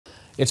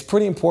It's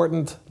pretty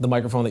important, the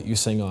microphone that you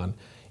sing on.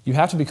 You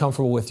have to be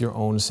comfortable with your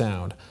own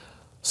sound.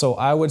 So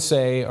I would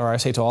say, or I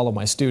say to all of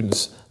my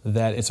students,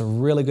 that it's a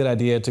really good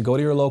idea to go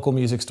to your local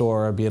music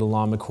store, be it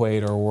Long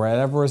McQuaid or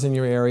wherever is in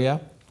your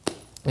area,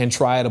 and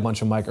try out a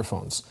bunch of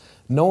microphones.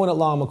 No one at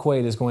Long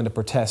McQuaid is going to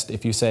protest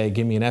if you say,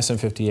 give me an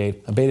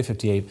SM58, a Beta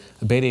 58,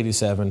 a Beta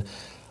 87,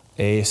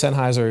 a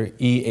Sennheiser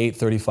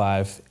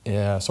E835,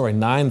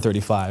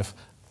 935,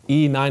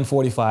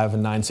 E945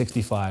 and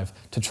 965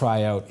 to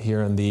try out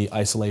here in the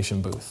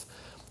isolation booth.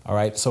 All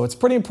right, so it's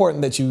pretty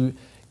important that you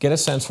get a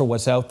sense for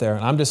what's out there.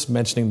 And I'm just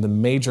mentioning the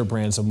major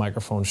brands of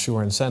microphones,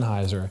 Shure and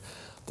Sennheiser.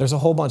 There's a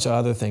whole bunch of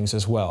other things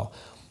as well.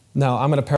 Now, I'm going to